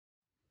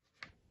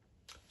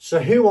So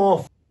who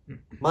are...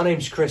 My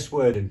name's Chris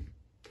Worden,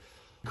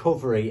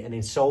 recovery and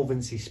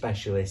insolvency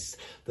specialist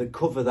that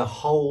cover the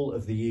whole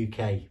of the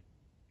UK.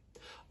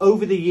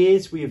 Over the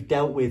years, we have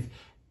dealt with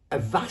a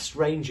vast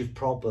range of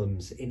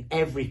problems in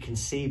every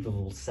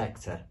conceivable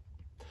sector.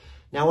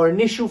 Now, our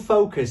initial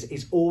focus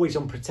is always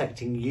on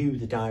protecting you,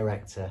 the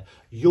director,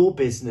 your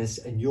business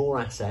and your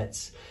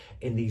assets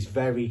in these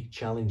very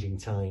challenging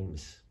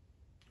times.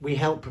 We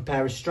help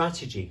prepare a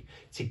strategy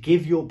to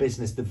give your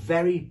business the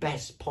very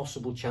best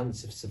possible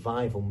chance of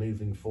survival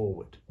moving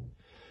forward.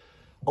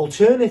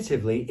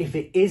 Alternatively, if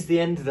it is the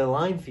end of the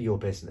line for your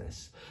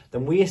business,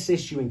 then we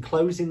assist you in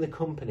closing the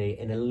company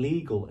in a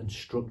legal and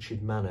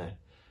structured manner.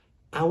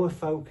 Our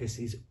focus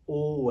is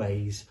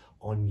always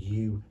on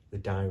you, the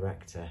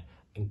director,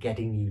 and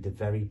getting you the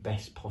very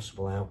best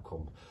possible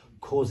outcome,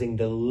 causing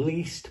the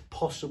least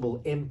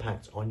possible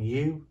impact on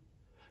you,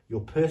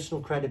 your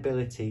personal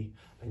credibility,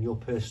 and your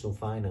personal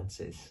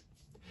finances.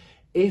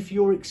 If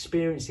you're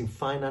experiencing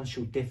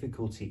financial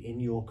difficulty in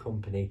your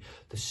company,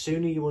 the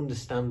sooner you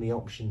understand the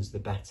options, the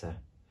better.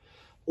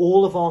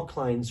 All of our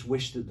clients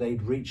wish that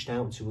they'd reached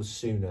out to us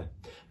sooner.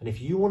 And if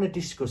you want to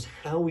discuss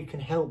how we can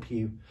help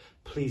you,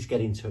 please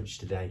get in touch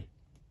today.